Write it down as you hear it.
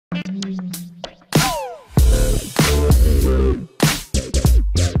Well,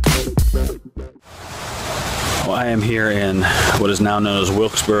 I am here in what is now known as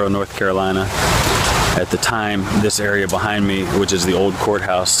Wilkesboro, North Carolina. At the time, this area behind me, which is the old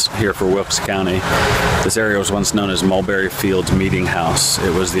courthouse here for Wilkes County, this area was once known as Mulberry Fields Meeting House.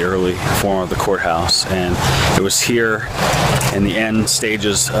 It was the early form of the courthouse, and it was here in the end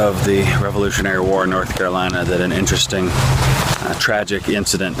stages of the Revolutionary War in North Carolina that an interesting, tragic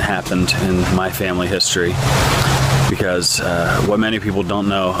incident happened in my family history. Because what many people don't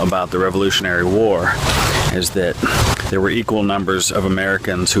know about the Revolutionary War is that there were equal numbers of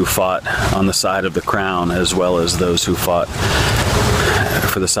Americans who fought on the side of the crown as well as those who fought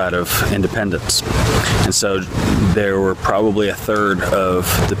for the side of independence. And so there were probably a third of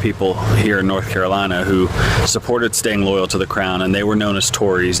the people here in North Carolina who supported staying loyal to the crown, and they were known as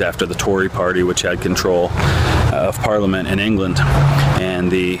Tories after the Tory party, which had control of Parliament in England. And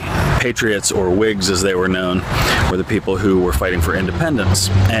the Patriots, or Whigs as they were known, were the people who were fighting for independence.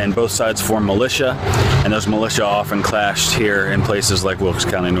 And both sides formed militia, and those militia often clashed here in places like Wilkes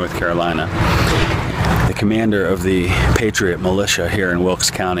County, North Carolina. The commander of the Patriot militia here in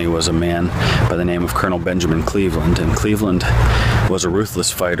Wilkes County was a man by the name of Colonel Benjamin Cleveland, and Cleveland was a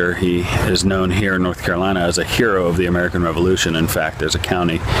ruthless fighter. He is known here in North Carolina as a hero of the American Revolution. In fact, there's a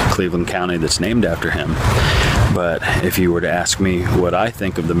county, Cleveland County, that's named after him. But if you were to ask me what I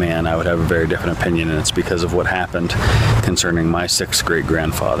think of the man, I would have a very different opinion, and it's because of what happened concerning my 6th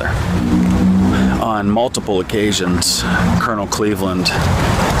great-grandfather. On multiple occasions, Colonel Cleveland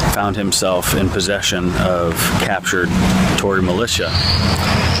found himself in possession of captured Tory militia,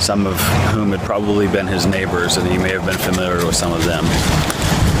 some of whom had probably been his neighbors, and he may have been familiar with some of them.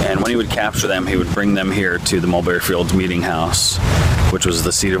 And when he would capture them, he would bring them here to the Mulberry Fields Meeting House, which was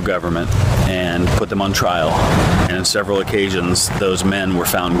the seat of government, and put them on trial. And on several occasions, those men were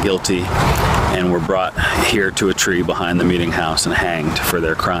found guilty and were brought here to a tree behind the meeting house and hanged for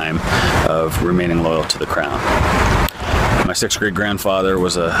their crime of remaining loyal to the crown. My 6th great-grandfather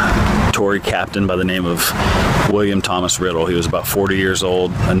was a Tory captain by the name of William Thomas Riddle. He was about 40 years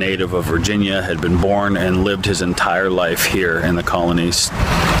old, a native of Virginia, had been born and lived his entire life here in the colonies,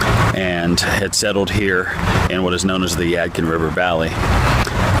 and had settled here in what is known as the Yadkin River Valley,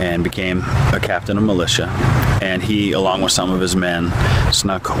 and became a captain of militia. And he, along with some of his men,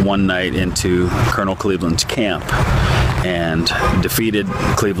 snuck one night into Colonel Cleveland's camp and defeated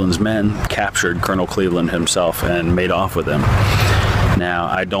Cleveland's men, captured Colonel Cleveland himself, and made off with him. Now,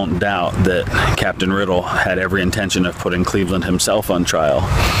 I don't doubt that Captain Riddle had every intention of putting Cleveland himself on trial,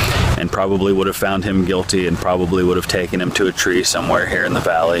 and probably would have found him guilty and probably would have taken him to a tree somewhere here in the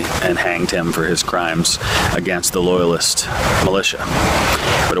valley and hanged him for his crimes against the Loyalist militia.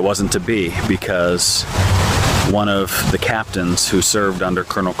 But it wasn't to be, because one of the captains who served under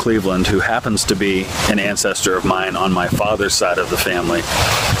Colonel Cleveland, who happens to be an ancestor of mine on my father's side of the family,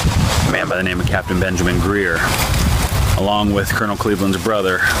 a man by the name of Captain Benjamin Greer, along with Colonel Cleveland's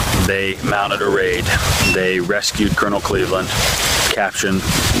brother, they mounted a raid. They rescued Colonel Cleveland,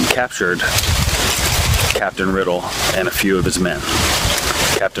 captured Captain Riddle and a few of his men.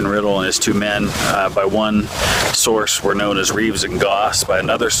 Captain Riddle and his 2 men, by one source, were known as Reeves and Goss. By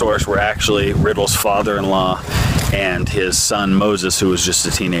another source, were actually Riddle's father-in-law and his son Moses, who was just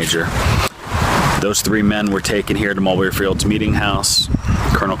a teenager. Those 3 men were taken here to Mulberry Fields Meeting House.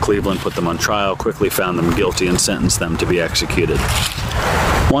 Colonel Cleveland put them on trial, quickly found them guilty, and sentenced them to be executed.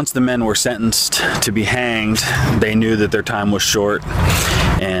 Once the men were sentenced to be hanged, they knew that their time was short,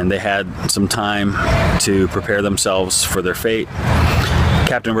 and they had some time to prepare themselves for their fate.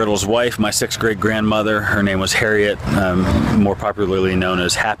 Captain Riddle's wife, my 6th great-grandmother, her name was Harriet, more popularly known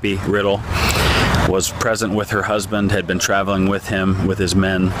as Happy Riddle, was present with her husband, had been traveling with him, with his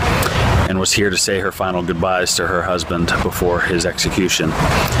men, and was here to say her final goodbyes to her husband before his execution.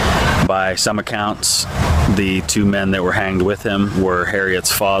 By some accounts, the 2 men that were hanged with him were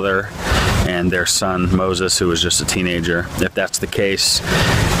Harriet's father and their son Moses, who was just a teenager. If that's the case,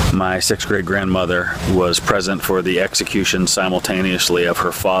 my 6th great-grandmother was present for the execution simultaneously of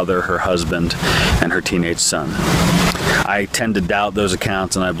her father, her husband, and her teenage son. I tend to doubt those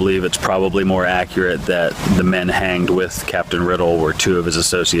accounts, and I believe it's probably more accurate that the men hanged with Captain Riddle were 2 of his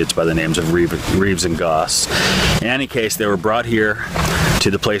associates by the names of Reeves and Goss. In any case, they were brought here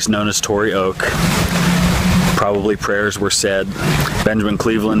to the place known as Tory Oak. Probably prayers were said. Benjamin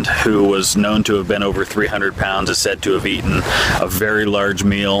Cleveland, who was known to have been over 300 pounds, is said to have eaten a very large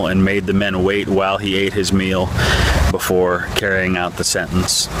meal and made the men wait while he ate his meal before carrying out the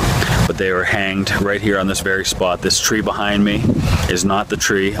sentence. But they were hanged right here on this very spot. This tree behind me is not the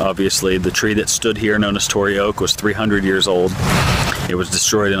tree, obviously. The tree that stood here, known as Tory Oak, was 300 years old. It was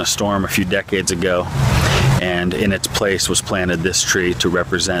destroyed in a storm a few decades ago, and in its place was planted this tree to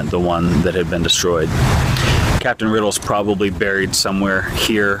represent the one that had been destroyed. Captain Riddle's probably buried somewhere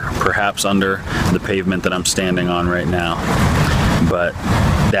here, perhaps under the pavement that I'm standing on right now. But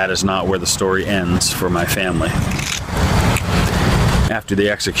that is not where the story ends for my family. After the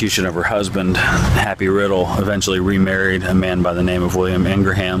execution of her husband, Happy Riddle eventually remarried a man by the name of William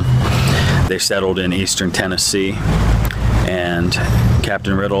Ingraham. They settled in eastern Tennessee, and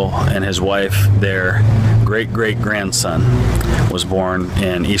Captain Riddle and his wife, their great-great-grandson, was born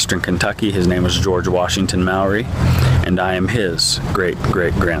in eastern Kentucky. His name was George Washington Maury, and I am his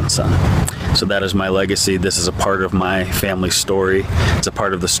great-great-grandson. So that is my legacy. This is a part of my family story. It's a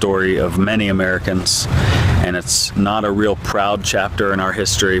part of the story of many Americans, and it's not a real proud chapter in our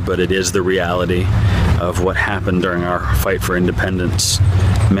history, but it is the reality of what happened during our fight for independence.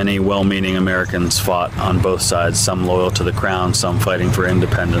 Many well-meaning Americans fought on both sides, some loyal to the crown, some fighting for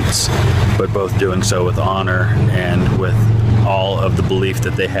independence, but both doing so with honor and with all of the belief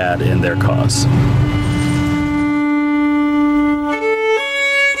that they had in their cause.